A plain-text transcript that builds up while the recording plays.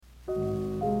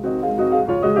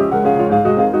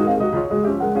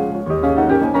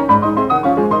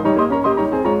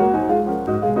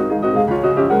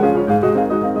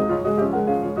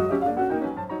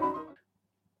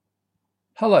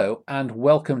Hello and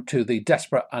welcome to the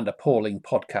Desperate and Appalling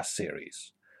podcast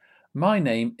series. My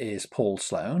name is Paul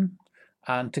Sloan,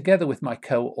 and together with my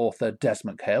co-author Des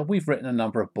McHale, we've written a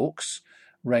number of books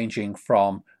ranging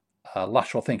from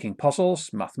lateral thinking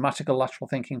puzzles, mathematical lateral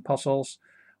thinking puzzles,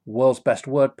 world's best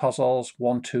word puzzles,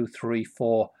 1, 2, 3,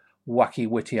 4, wacky,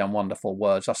 witty and wonderful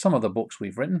words are some of the books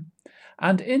we've written.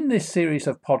 And in this series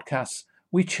of podcasts,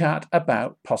 we chat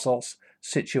about puzzles,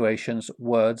 situations,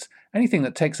 words, anything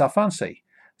that takes our fancy.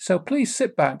 So please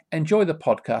sit back, enjoy the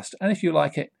podcast, and if you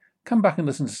like it, come back and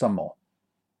listen to some more.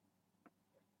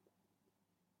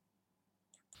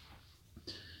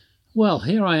 Well,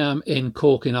 here I am in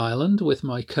Cork in Ireland with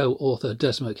my co-author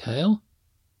Des McHale.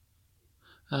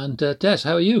 And Des,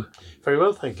 how are you? Very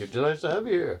well, thank you. Delighted to have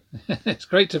you here. It's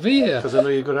great to be here. Because I know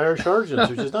you've got Irish origins,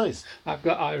 which is nice. I've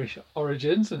got Irish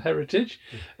origins and heritage,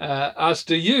 as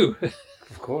do you.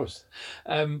 Of course.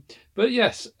 But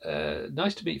yes,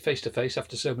 nice to meet face to face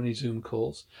after so many Zoom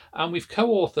calls. And we've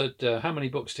co-authored how many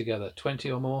books together?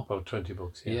 20 or more? About 20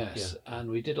 books, yeah. Yes, yeah. And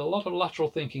we did a lot of lateral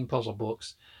thinking puzzle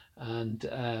books. And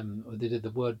they did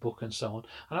the word book and so on.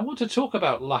 And I want to talk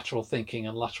about lateral thinking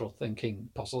and lateral thinking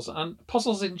puzzles and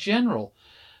puzzles in general,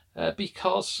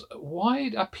 because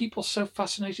why are people so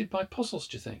fascinated by puzzles,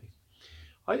 do you think?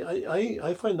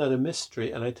 I find that a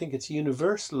mystery, and I think it's a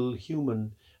universal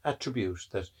human attribute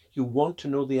that you want to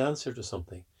know the answer to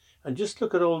something. And just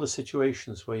look at all the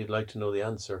situations where you'd like to know the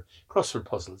answer. Crossword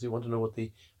puzzles, you want to know what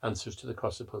the answers to the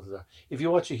crossword puzzles are. If you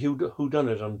watch a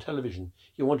whodunit on television,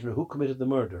 you want to know who committed the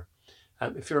murder.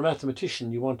 If you're a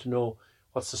mathematician, you want to know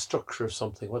what's the structure of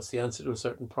something, what's the answer to a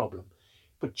certain problem.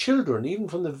 But children, even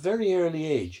from the very early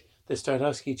age, they start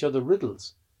asking each other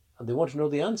riddles. And they want to know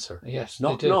the answer. Yes,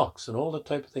 knocks and all that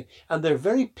type of thing. And they're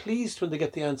very pleased when they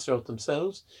get the answer out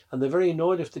themselves, and they're very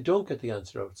annoyed if they don't get the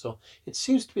answer out. So it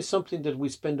seems to be something that we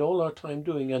spend all our time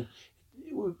doing, and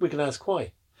we can ask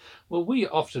why. Well, we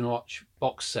often watch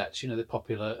box sets, the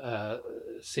popular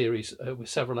series with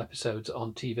several episodes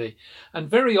on TV.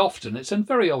 And very often, it's a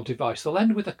very old device, they'll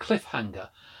end with a cliffhanger.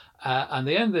 And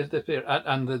the end,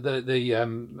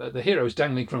 the hero is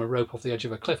dangling from a rope off the edge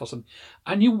of a cliff or something,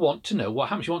 and you want to know what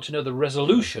happens. You want to know the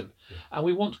resolution, and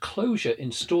we want closure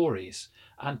in stories.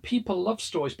 And people love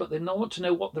stories, but they don't want to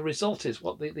know what the result is,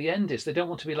 what the end is. They don't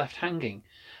want to be left hanging,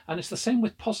 and it's the same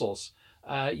with puzzles.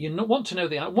 You want to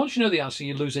know once you know the answer,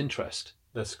 you lose interest.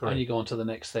 That's correct. And you go on to the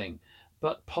next thing.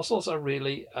 But puzzles are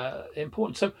really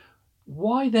important. So,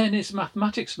 why then is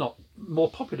mathematics not more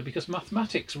popular? Because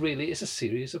mathematics really is a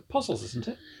series of puzzles, isn't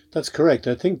it? That's correct.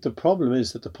 I think the problem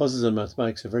is that the puzzles in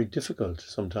mathematics are very difficult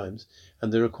sometimes,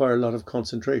 and they require a lot of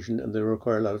concentration and they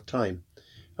require a lot of time.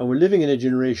 And we're living in a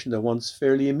generation that wants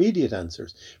fairly immediate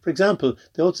answers. For example,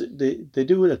 they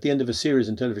do it at the end of a series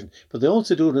on television, but they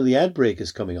also do it when the ad break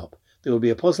is coming up. There will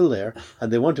be a puzzle there,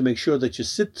 and they want to make sure that you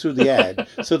sit through the ad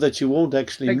so that you won't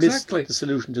actually miss the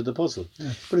solution to the puzzle.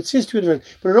 Yeah. But it seems to be different.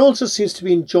 But it also seems to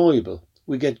be enjoyable.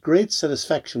 We get great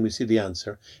satisfaction when we see the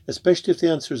answer, especially if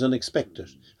the answer is unexpected.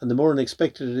 And the more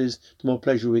unexpected it is, the more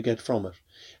pleasure we get from it.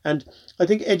 And I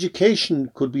think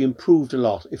education could be improved a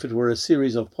lot if it were a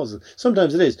series of puzzles.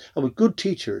 Sometimes it is. And with good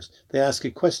teachers, they ask a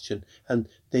question and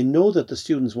they know that the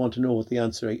students want to know what the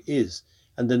answer is.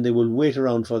 And then they will wait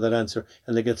around for that answer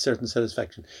and they get certain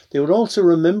satisfaction. They would also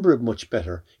remember it much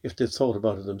better if they thought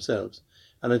about it themselves.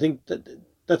 And I think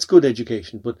that's good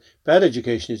education. But bad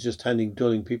education is just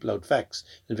dulling people out facts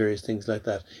and various things like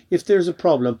that. If there's a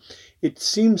problem, it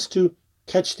seems to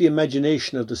catch the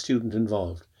imagination of the student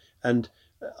involved. And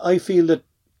I feel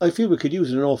we could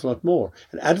use it an awful lot more.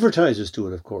 And advertisers do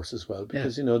it, of course, as well,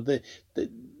 because,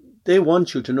 they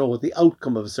want you to know what the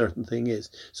outcome of a certain thing is.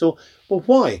 So, but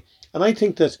why? And I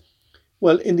think that,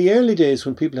 well, in the early days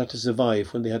when people had to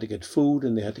survive, when they had to get food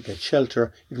and they had to get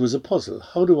shelter, it was a puzzle.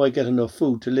 How do I get enough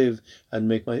food to live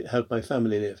and help my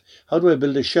family live? How do I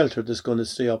build a shelter that's going to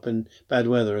stay up in bad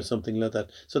weather or something like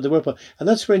that? So and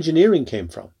that's where engineering came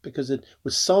from, because it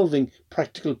was solving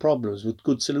practical problems with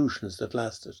good solutions that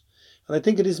lasted. And I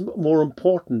think it is more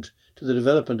important to the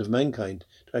development of mankind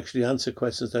to actually answer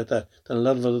questions like that than a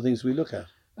lot of other things we look at.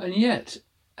 And yet,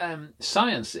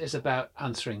 science is about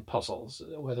answering puzzles,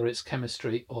 whether it's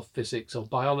chemistry or physics or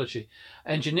biology.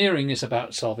 Engineering is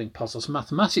about solving puzzles.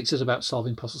 Mathematics is about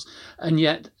solving puzzles. And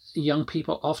yet young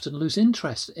people often lose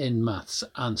interest in maths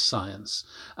and science.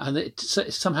 And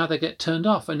somehow they get turned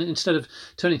off. And instead of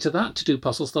turning to that to do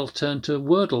puzzles, they'll turn to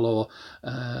Wordle or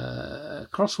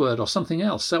crossword or something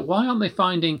else. So why aren't they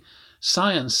finding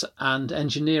science and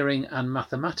engineering and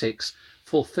mathematics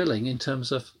fulfilling in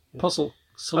terms of puzzle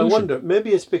solution? I wonder,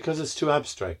 maybe it's because it's too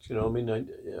abstract. I know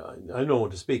when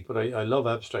to speak, but I love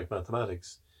abstract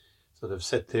mathematics. sort of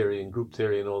set theory and group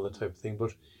theory and all that type of thing.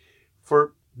 But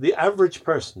for the average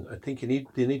person, I think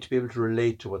they need to be able to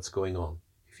relate to what's going on.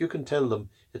 If you can tell them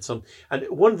it's some, and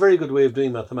one very good way of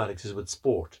doing mathematics is with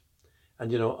sport.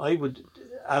 And I would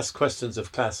ask questions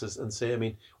of classes and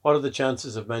say, what are the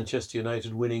chances of Manchester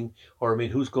United winning, or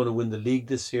who's going to win the league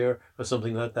this year, or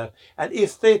something like that. And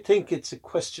if they think it's a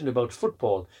question about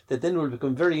football, they then will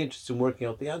become very interested in working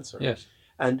out the answer. Yes.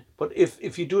 But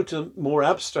if you do it to them more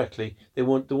abstractly, they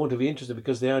won't be interested,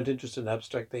 because they aren't interested in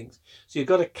abstract things. So you've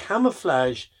got to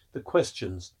camouflage the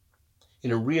questions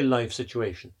in a real life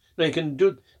situation. Now you can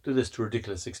do this to a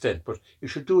ridiculous extent, but you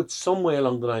should do it some way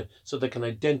along the line so they can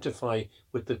identify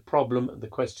with the problem and the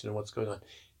question and what's going on.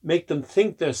 Make them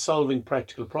think they're solving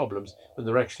practical problems when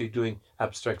they're actually doing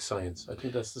abstract science. I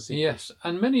think that's the secret. Yes,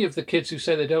 and many of the kids who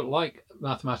say they don't like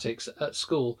mathematics at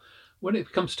school, when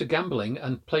it comes to gambling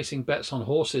and placing bets on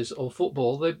horses or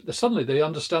football, they suddenly they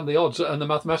understand the odds and the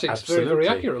mathematics Absolutely. very,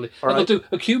 very accurately. Or and they'll do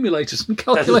accumulators and That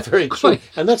calculators. is very true.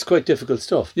 And that's quite difficult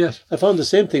stuff. Yes. I found the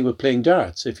same thing with playing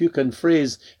darts. If you can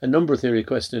phrase a number theory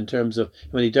question in terms of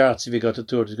how many darts have you got to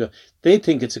throw to go, they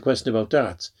think it's a question about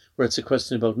darts, where it's a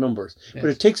question about numbers. Yes. But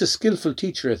it takes a skillful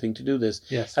teacher, I think, to do this.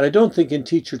 Yes. And I don't think in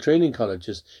teacher training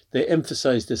colleges they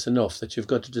emphasise this enough, that you've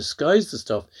got to disguise the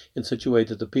stuff in such a way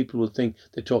that the people will think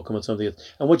they're talking about something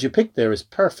else. And what you picked there is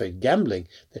perfect, gambling.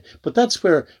 But that's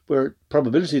where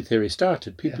probability theory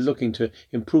started, people Yes. looking to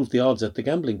improve the odds at the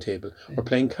gambling table or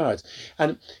playing cards.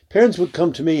 And parents would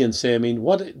come to me and say,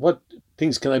 what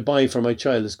things can I buy for my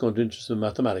child that's going to interest in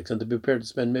mathematics? And they'd be prepared to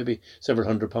spend maybe several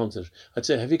 £100s on it. I'd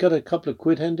say, have you got a couple of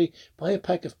quid handy? Buy a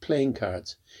pack of playing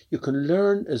cards. You can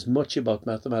learn as much about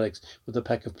mathematics with a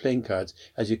pack of playing cards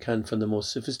as you can from the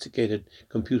most sophisticated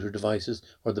computer devices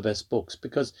or the best books,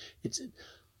 because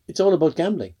it's all about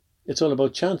gambling. It's all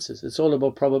about chances. It's all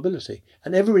about probability.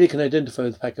 And everybody can identify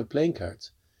with a pack of playing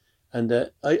cards. And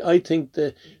I think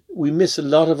that we miss a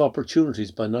lot of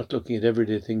opportunities by not looking at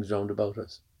everyday things round about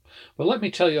us. Well, let me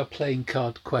tell you a playing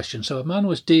card question. So a man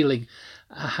was dealing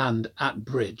a hand at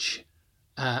bridge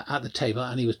at the table,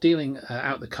 and he was dealing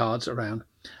out the cards around,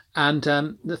 and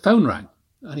the phone rang,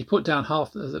 and he put down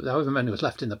however many was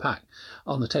left in the pack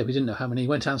on the table. He didn't know how many. He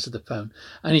went to answer the phone,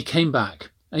 and he came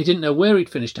back, and he didn't know where he'd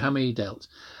finished, how many he dealt.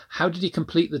 How did he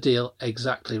complete the deal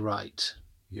exactly right?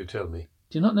 You tell me.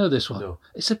 Do you not know this one? No.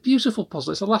 It's a beautiful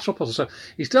puzzle. It's a lateral puzzle. So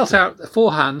he's dealt out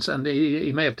 4 hands, and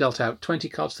he may have dealt out 20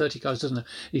 cards, 30 cards, doesn't he?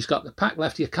 He's got the pack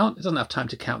left. He doesn't have time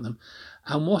to count them.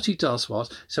 And what he does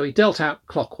so he dealt out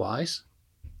clockwise.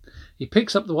 He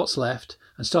picks up what's left,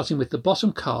 and starting with the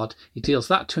bottom card, he deals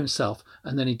that to himself,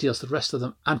 and then he deals the rest of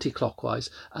them anti-clockwise,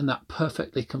 and that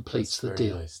perfectly completes the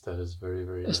deal. Nice. That is very,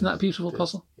 very nice. Isn't that a beautiful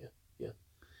puzzle? Yeah.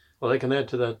 Well, I can add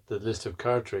to that the list of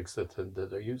card tricks that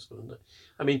are useful.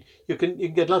 You can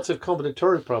get lots of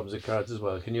combinatorial problems with cards as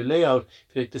well. Can you lay out,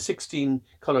 if you take the 16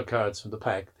 colour cards from the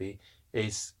pack, the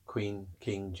ace, queen,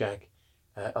 king, jack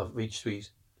of each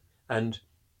suite, and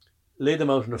lay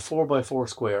them out in a 4x4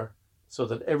 square so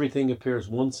that everything appears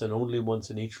once and only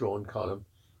once in each row and column,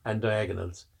 and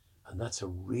diagonals. And that's a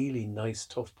really nice,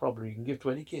 tough problem you can give to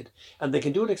any kid. And they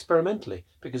can do it experimentally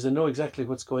because they know exactly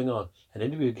what's going on. And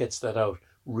anybody who gets that out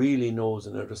really knows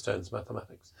and understands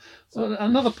mathematics.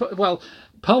 Well,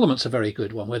 Parliament's a very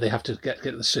good one where they have to get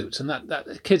the suits, and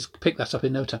that kids pick that up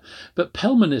in no time. But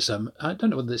Pelmanism, I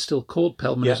don't know whether it's still called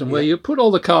Pelmanism, where you put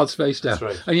all the cards face down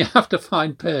and you have to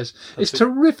find pairs. It's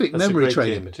terrific memory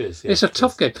training. Game, it is. It's a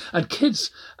tough game, and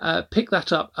kids pick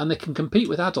that up and they can compete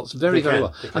with adults very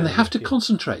well, and they have to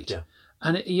concentrate. Yeah.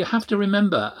 And you have to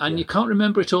remember, and you can't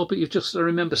remember it all, but you've just got to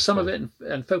remember some of it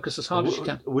and focus as hard as you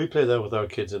can. We play that with our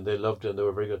kids, and they loved it, and they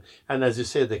were very good. And as you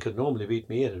said, they could normally beat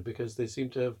me at it because they seem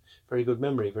to have very good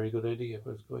memory, very good idea of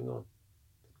what's going on.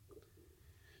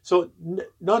 So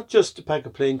not just a pack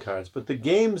of playing cards, but the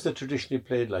games that traditionally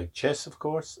played, like chess, of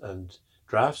course, and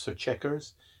drafts or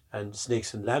checkers, and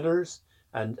snakes and ladders,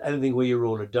 and anything where you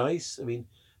roll a dice.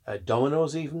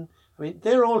 Dominoes even.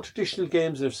 They're all traditional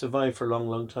games that have survived for a long,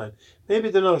 long time. Maybe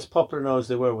they're not as popular now as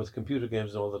they were with computer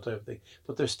games and all that type of thing,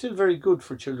 but they're still very good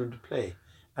for children to play.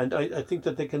 And I think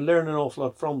that they can learn an awful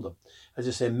lot from them. As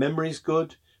I say, memory's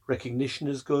good, recognition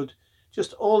is good,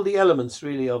 just all the elements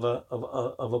really of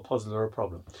a puzzle or a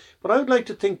problem. But I would like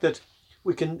to think that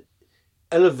we can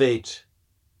elevate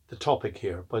the topic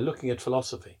here by looking at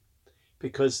philosophy,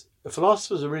 because the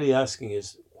philosophers are really asking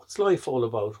is, what's life all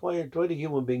about? Why do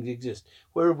human beings exist?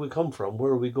 Where have we come from?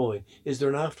 Where are we going? Is there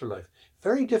an afterlife?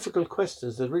 Very difficult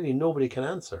questions that really nobody can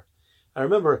answer. I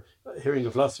remember hearing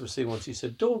a philosopher say once, he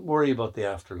said, don't worry about the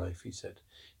afterlife, he said.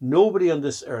 Nobody on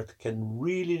this earth can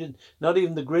really, not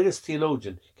even the greatest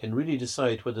theologian, can really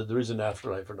decide whether there is an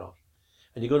afterlife or not.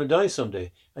 and you're going to die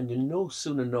someday, and you know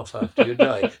soon enough after you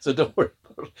die. So don't worry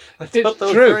about it. I thought It's that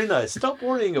was true. very nice. Stop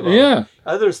worrying about Yeah. it.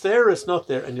 Either it's there or it's not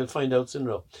there, and you'll find out soon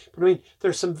enough. But I mean,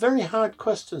 there's some very hard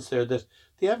questions there that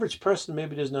the average person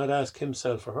maybe does not ask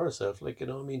himself or herself. Like, I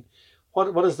mean,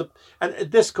 what is the... And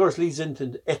this, of course, leads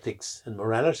into ethics and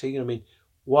morality. I mean,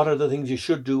 what are the things you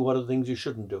should do? What are the things you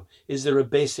shouldn't do? Is there a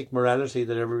basic morality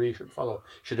that everybody should follow?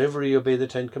 Should everybody obey the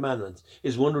 10 Commandments?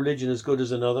 Is one religion as good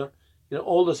as another?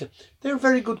 All those. They're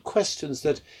very good questions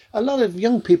that a lot of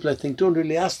young people, I think, don't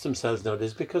really ask themselves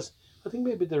nowadays, because I think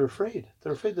maybe they're afraid.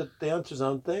 They're afraid that the answers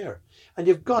aren't there. And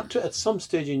you've got to, at some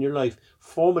stage in your life,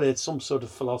 formulate some sort of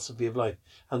philosophy of life.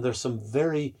 And there's some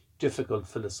very difficult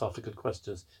philosophical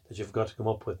questions that you've got to come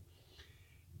up with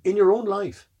in your own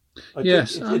life.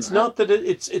 Yes, it's not that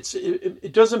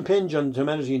it does impinge on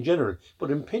humanity in general, but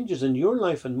impinges on your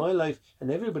life and my life and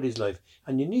everybody's life.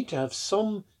 And you need to have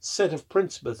some set of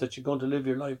principles that you're going to live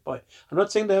your life by. I'm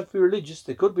not saying they have to be religious;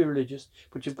 they could be religious,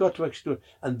 but you've got to actually do it.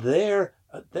 And there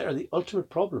are the ultimate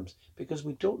problems, because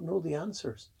we don't know the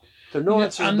answers. There are no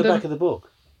answers in the back of the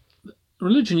book.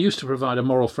 Religion used to provide a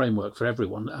moral framework for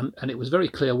everyone, and it was very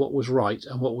clear what was right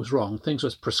and what was wrong. Things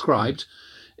was prescribed.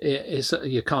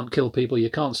 You can't kill people, you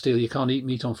can't steal, you can't eat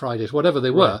meat on Fridays, whatever they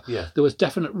were. Right, yeah. There was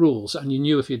definite rules, and you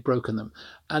knew if you'd broken them.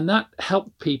 And that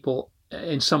helped people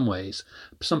in some ways.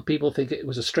 Some people think it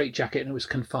was a straitjacket and it was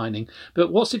confining.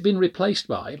 But what's it been replaced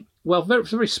by? Well, very,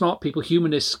 very smart people,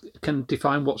 humanists, can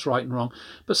define what's right and wrong.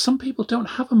 But some people don't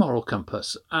have a moral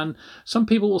compass. And some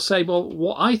people will say, well,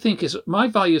 what I think is my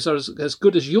values are as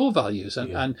good as your values.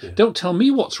 And don't tell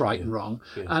me what's right and wrong.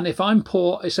 Yeah. And if I'm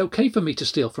poor, it's okay for me to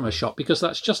steal from a shop because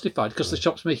that's justified, because the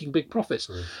shop's making big profits.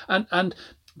 Right. And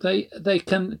they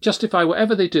can justify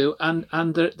whatever they do,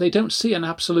 and they don't see an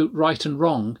absolute right and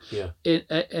wrong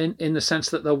in the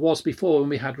sense that there was before when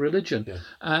we had religion.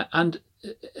 And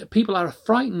people are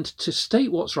frightened to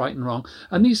state what's right and wrong,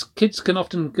 and these kids can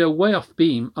often go way off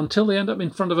beam until they end up in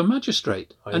front of a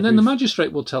magistrate, and then the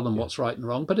magistrate will tell them what's right and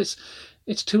wrong, but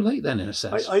it's too late then, in a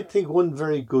sense. I think one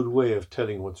very good way of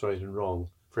telling what's right and wrong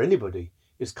for anybody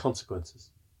is consequences.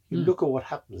 You look at what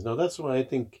happens. Now, that's why I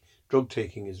think drug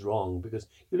taking is wrong, because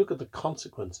you look at the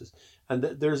consequences. And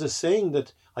there's a saying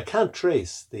that I can't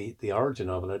trace the origin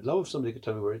of it. I'd love if somebody could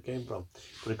tell me where it came from.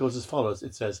 But it goes as follows.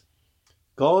 It says,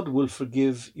 God will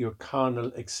forgive your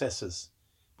carnal excesses,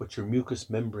 but your mucous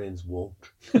membranes won't.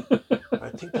 I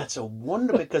think that's a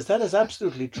wonder, because that is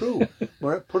absolutely true.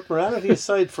 Put morality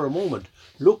aside for a moment.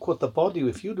 Look what the body,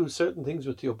 if you do certain things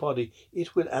with your body,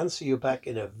 it will answer you back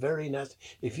in a very nasty...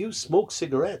 If you smoke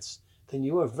cigarettes, then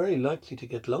you are very likely to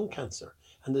get lung cancer.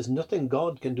 And there's nothing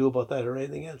God can do about that or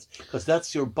anything else, because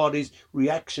that's your body's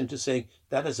reaction to saying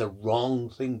that is a wrong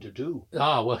thing to do.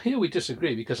 Well, here we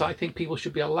disagree, because I think people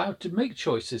should be allowed to make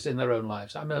choices in their own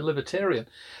lives. I'm a libertarian,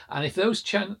 and if those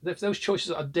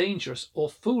choices are dangerous or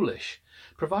foolish,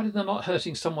 provided they're not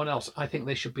hurting someone else, I think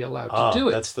they should be allowed to do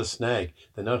it. That's the snag.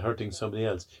 They're not hurting somebody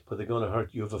else, but they're going to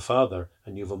hurt. You have a father,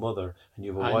 and you have a mother, and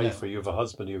you have a wife, or you have a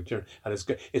husband, you have children, and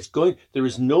it's going. There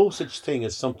is no such thing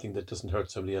as something that doesn't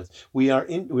hurt somebody else.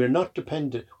 We're not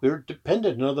dependent. We're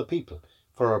dependent on other people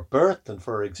for our birth and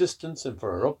for our existence and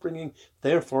for our upbringing.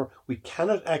 Therefore, we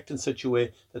cannot act in such a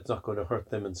way that's not going to hurt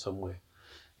them in some way.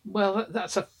 Well,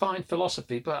 that's a fine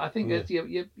philosophy, but I think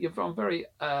you're on very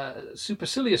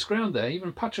supercilious ground there,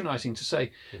 even patronising to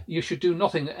say you should do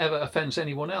nothing that ever offends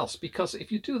anyone else, because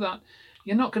if you do that,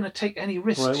 you're not going to take any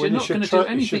risks. Right, you're not going to do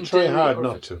anything. You should try hard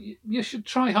not to. You should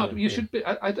try hard. You should be.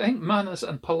 I think manners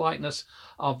and politeness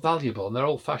are valuable, and they're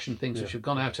old-fashioned things which have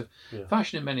gone out of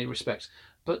fashion in many respects.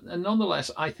 But nonetheless,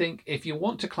 I think if you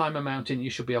want to climb a mountain, you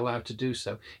should be allowed to do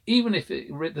so. Even if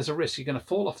there's a risk you're going to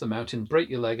fall off the mountain, break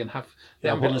your leg, and have the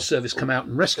ambulance service come out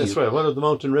and rescue you. That's right. One of the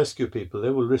mountain rescue people, they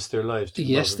will risk their lives to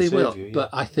yes, they will. You, but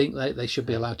I think they should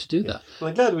be allowed to do that. Well,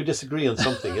 I'm glad we disagree on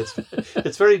something.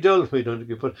 It's very dull if we don't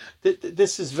agree. But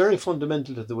this is very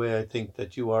fundamental to the way I think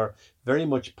that you are very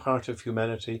much part of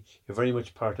humanity. You're very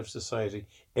much part of society.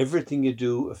 Everything you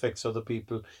do affects other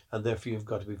people, and therefore you've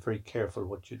got to be very careful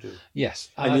what you do. Yes.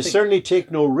 And you certainly take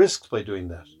no risks by doing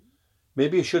that.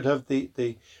 Maybe you should have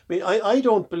I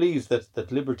don't believe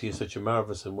that liberty is such a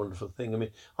marvellous and wonderful thing. I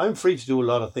mean, I'm free to do a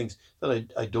lot of things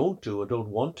that I don't do and don't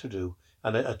want to do.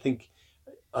 And I think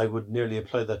I would nearly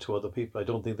apply that to other people. I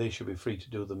don't think they should be free to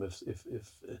do them if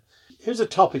here's a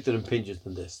topic that impinges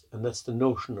on this, and that's the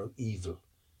notion of evil.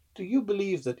 do you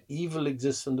believe that evil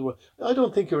exists in the world? I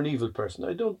don't think you're an evil person.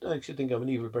 I don't actually think I'm an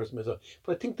evil person myself.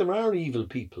 But I think there are evil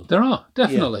people. There are,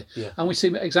 definitely. Yeah. And we see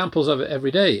examples of it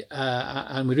every day.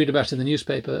 And we read about it in the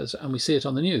newspapers and we see it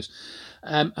on the news.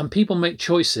 And people make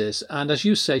choices. And as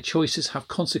you say, choices have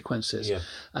consequences. Yeah.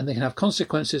 And they can have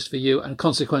consequences for you and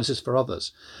consequences for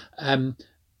others.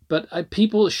 But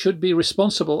people should be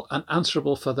responsible and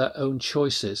answerable for their own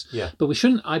choices. Yeah. But we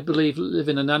shouldn't, I believe, live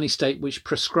in a nanny state which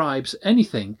prescribes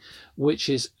anything which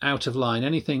is out of line,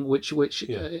 anything which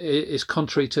is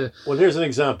contrary to... Well, here's an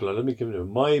example. Let me give you.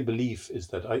 My belief is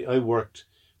that I worked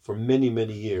for many,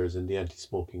 many years in the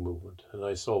anti-smoking movement, and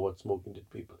I saw what smoking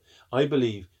did to people. I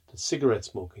believe that cigarette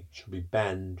smoking should be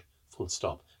banned, full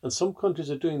stop. And some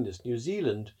countries are doing this. New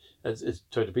Zealand is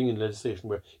trying to bring in legislation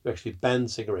where you actually ban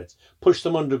cigarettes, push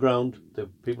them underground. The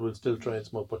people will still try and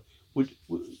smoke. But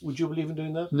would you believe in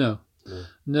doing that?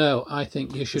 No. I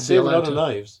think you should save a lot of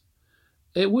lives.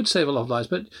 It would save a lot of lives,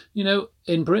 but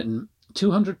in Britain,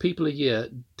 200 people a year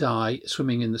die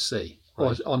swimming in the sea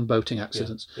or on boating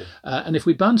accidents. Yeah. And if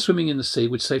we banned swimming in the sea,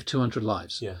 we'd save 200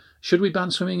 lives. Yeah. Should we ban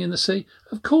swimming in the sea?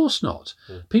 Of course not.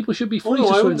 Yeah. People should be free to I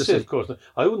swim in wouldn't the say sea. Of course not.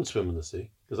 I wouldn't swim in the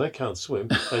sea because I can't swim.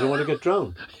 I don't want to get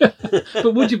drowned.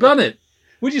 But would you ban it?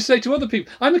 Would you say to other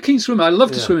people, I'm a keen swimmer, I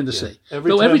love to swim in the sea.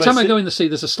 Every time I go in the sea,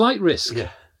 there's a slight risk. Yeah.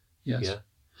 Yes. Yeah.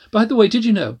 By the way, did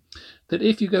you know that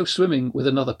if you go swimming with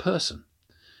another person,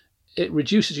 it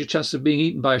reduces your chances of being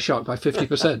eaten by a shark by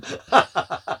 50%?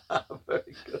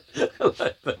 Very good. I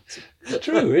like that.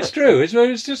 It's true.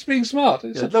 It's just being smart.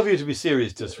 I'd love you to be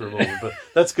serious just for a moment, but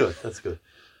that's good. That's good.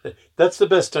 That's the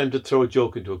best time to throw a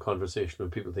joke into a conversation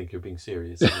when people think you're being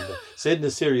serious. And, say it in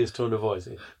a serious tone of voice.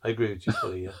 I agree with you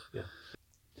fully, yeah.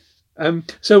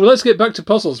 So let's get back to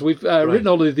puzzles. We've written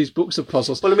all of these books of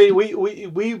puzzles. Well, I mean,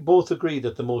 we both agree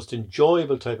that the most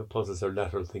enjoyable type of puzzles are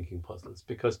lateral thinking puzzles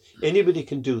because anybody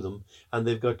can do them and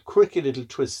they've got quirky little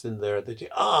twists in there that you,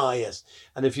 yes.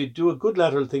 And if you do a good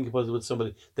lateral thinking puzzle with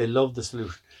somebody, they love the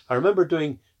solution. I remember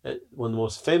doing one of the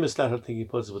most famous lateral thinking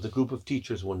puzzles with a group of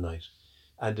teachers one night.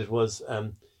 And it was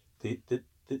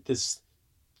this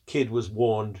kid was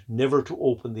warned never to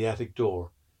open the attic door.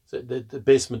 The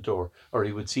basement door, or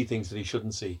he would see things that he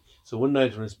shouldn't see. So one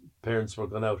night when his parents were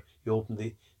gone out, he opened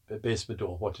the basement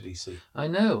door. What did he see? I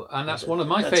know, and that's one of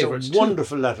my favourites. It's a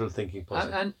wonderful lateral thinking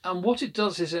puzzle. And what it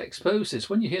does is it exposes,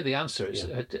 when you hear the answer, it's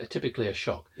typically a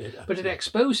shock. But it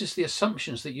exposes the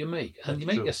assumptions that you make. And you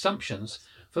make assumptions,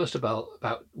 first of all,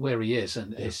 about where he is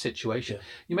and his situation. Yeah.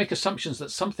 You make assumptions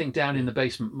that something down in the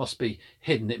basement must be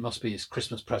hidden. It must be his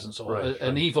Christmas presents or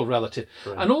an evil relative.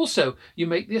 Right. And also, you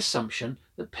make the assumption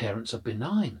that parents are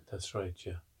benign. That's right,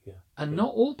 yeah. And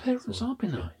not all parents are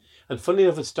benign. Yeah. And funny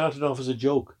enough, it started off as a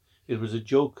joke. It was a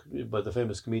joke by the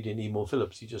famous comedian Emo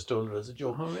Phillips. He just told it as a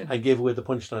joke and gave away the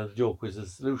punchline of the joke was the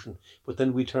solution. But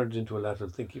then we turned it into a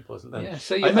lateral thinking puzzle. And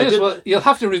so you'll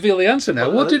have to reveal the answer now.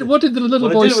 What did the little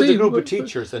boy see? I did it with a group of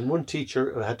teachers, and one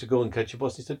teacher had to go and catch a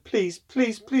bus. He said, please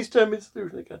tell me the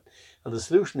solution again. And the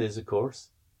solution is, of course,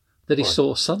 that he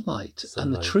saw sunlight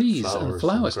and the trees and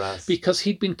flowers because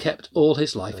he'd been kept all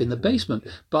his life in the basement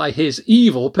by his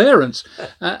evil parents.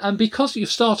 And because you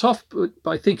start off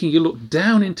by thinking you look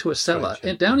down into a cellar,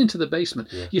 down into the basement,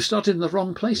 you started in the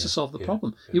wrong place to solve the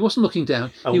problem. He wasn't looking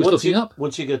down, he was looking up.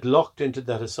 Once you get locked into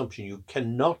that assumption, you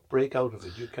cannot break out of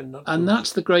it. You cannot. And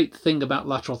that's the great thing about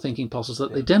lateral thinking puzzles,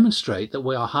 that they demonstrate that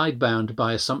we are hidebound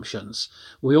by assumptions.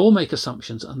 We all make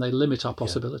assumptions and they limit our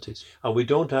possibilities. And we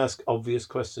don't ask obvious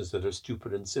questions that are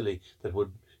stupid and silly that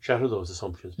would shatter those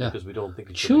assumptions because we don't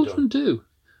think it should be done. Children do.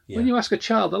 Yeah. When you ask a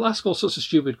child, they'll ask all sorts of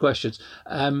stupid questions.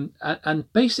 And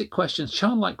basic questions,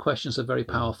 childlike questions are very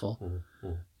powerful.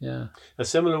 Mm-hmm. Yeah. A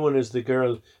similar one is the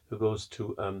girl who goes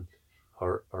to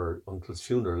her uncle's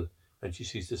funeral and she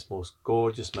sees this most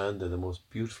gorgeous man, the most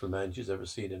beautiful man she's ever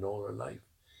seen in all her life.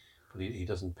 But he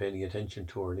doesn't pay any attention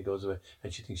to her and he goes away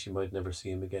and she thinks she might never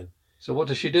see him again. So what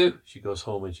does she do? She goes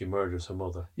home and she murders her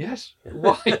mother. Yes.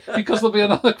 Why? Because there'll be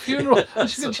another funeral. And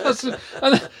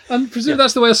presume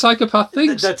that's the way a psychopath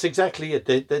thinks. That's exactly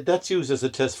it. That's used as a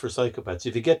test for psychopaths.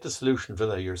 If you get the solution for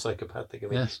that, you're psychopathic. I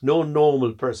mean, no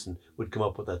normal person would come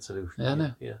up with that solution. Yeah, I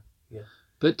know. Yeah.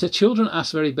 But children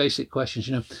ask very basic questions.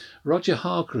 Roger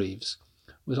Hargreaves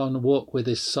was on a walk with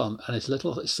his son, and his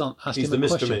son asked him a question.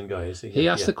 He's the Mr. Men guy, is he? He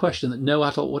asked the question that no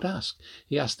adult would ask.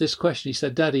 He asked this question. He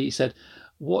said, Daddy,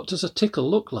 what does a tickle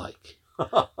look like?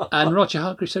 And Roger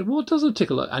Hargreaves said, what does a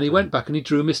tickle look like? And he went back and he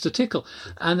drew Mr. Tickle.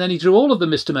 And then he drew all of the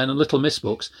Mr. Men and Little Miss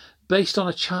books. based on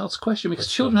a child's question, because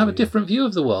That's children have a lovely, yeah. different view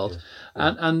of the world,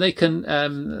 and they can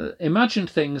imagine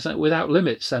things without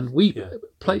limits. And we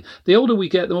play. The older we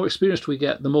get, the more experienced we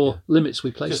get, the more limits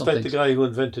we place Just on like things. the guy who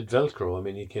invented Velcro. I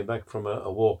mean, he came back from a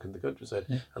walk in the countryside,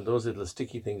 and those little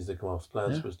sticky things that come off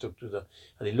plants were stuck to that.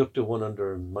 And he looked at one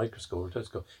under a microscope or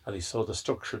telescope, and he saw the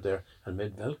structure there and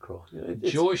made Velcro.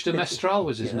 George de Mestral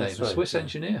was his name, that's a right, Swiss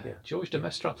engineer. Yeah. George de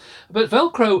Mestral. But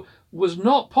Velcro was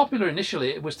not popular initially.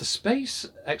 It was the space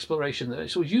exploration that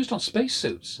it was used on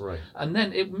spacesuits. Right. And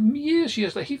then years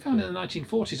later, he found it in the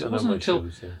 1940s. It wasn't until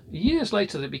years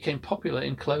later that it became popular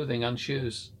in clothing and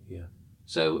shoes. Yeah.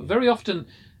 So very often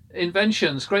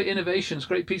inventions, great innovations,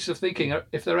 great pieces of thinking,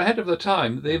 if they're ahead of their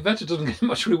time, the inventor doesn't get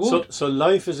much reward. So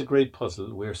life is a great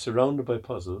puzzle. We're surrounded by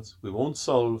puzzles. We won't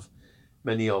solve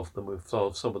many of them. We've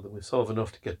solved some of them. We solve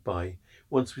enough to get by.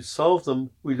 Once we solve them,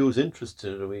 we lose interest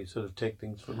in it, and we sort of take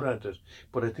things for granted.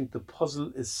 But I think the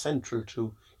puzzle is central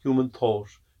to human thought,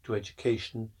 to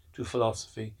education, to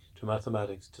philosophy, to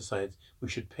mathematics, to science. We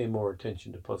should pay more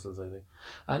attention to puzzles, I think.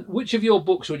 And which of your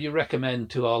books would you recommend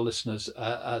to our listeners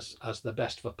as the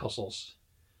best for puzzles?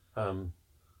 Well,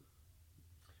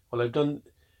 I've done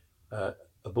a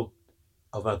book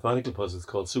of mathematical puzzles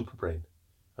called Superbrain.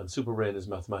 And Superbrain is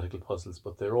mathematical puzzles,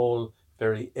 but they're all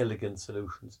very elegant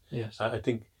solutions. Yes. I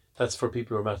think that's for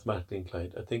people who are mathematically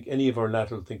inclined. I think any of our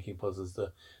lateral thinking puzzles,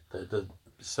 the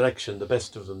selection, the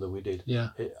best of them that we did,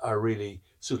 are really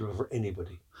suitable for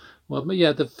anybody. Well,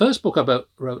 yeah, the first book I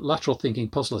wrote, Lateral Thinking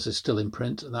Puzzlers, is still in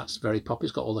print, and that's very popular.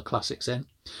 It's got all the classics in.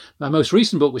 My most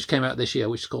recent book, which came out this year,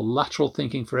 which is called Lateral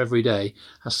Thinking for Every Day,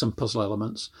 has some puzzle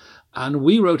elements. And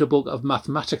we wrote a book of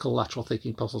mathematical lateral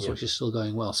thinking puzzles, which is still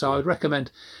going well. So I would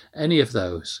recommend any of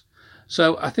those.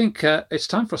 So I think it's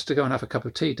time for us to go and have a cup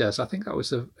of tea, Des. I think that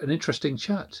was an interesting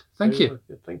chat. Thank you.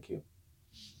 Thank you.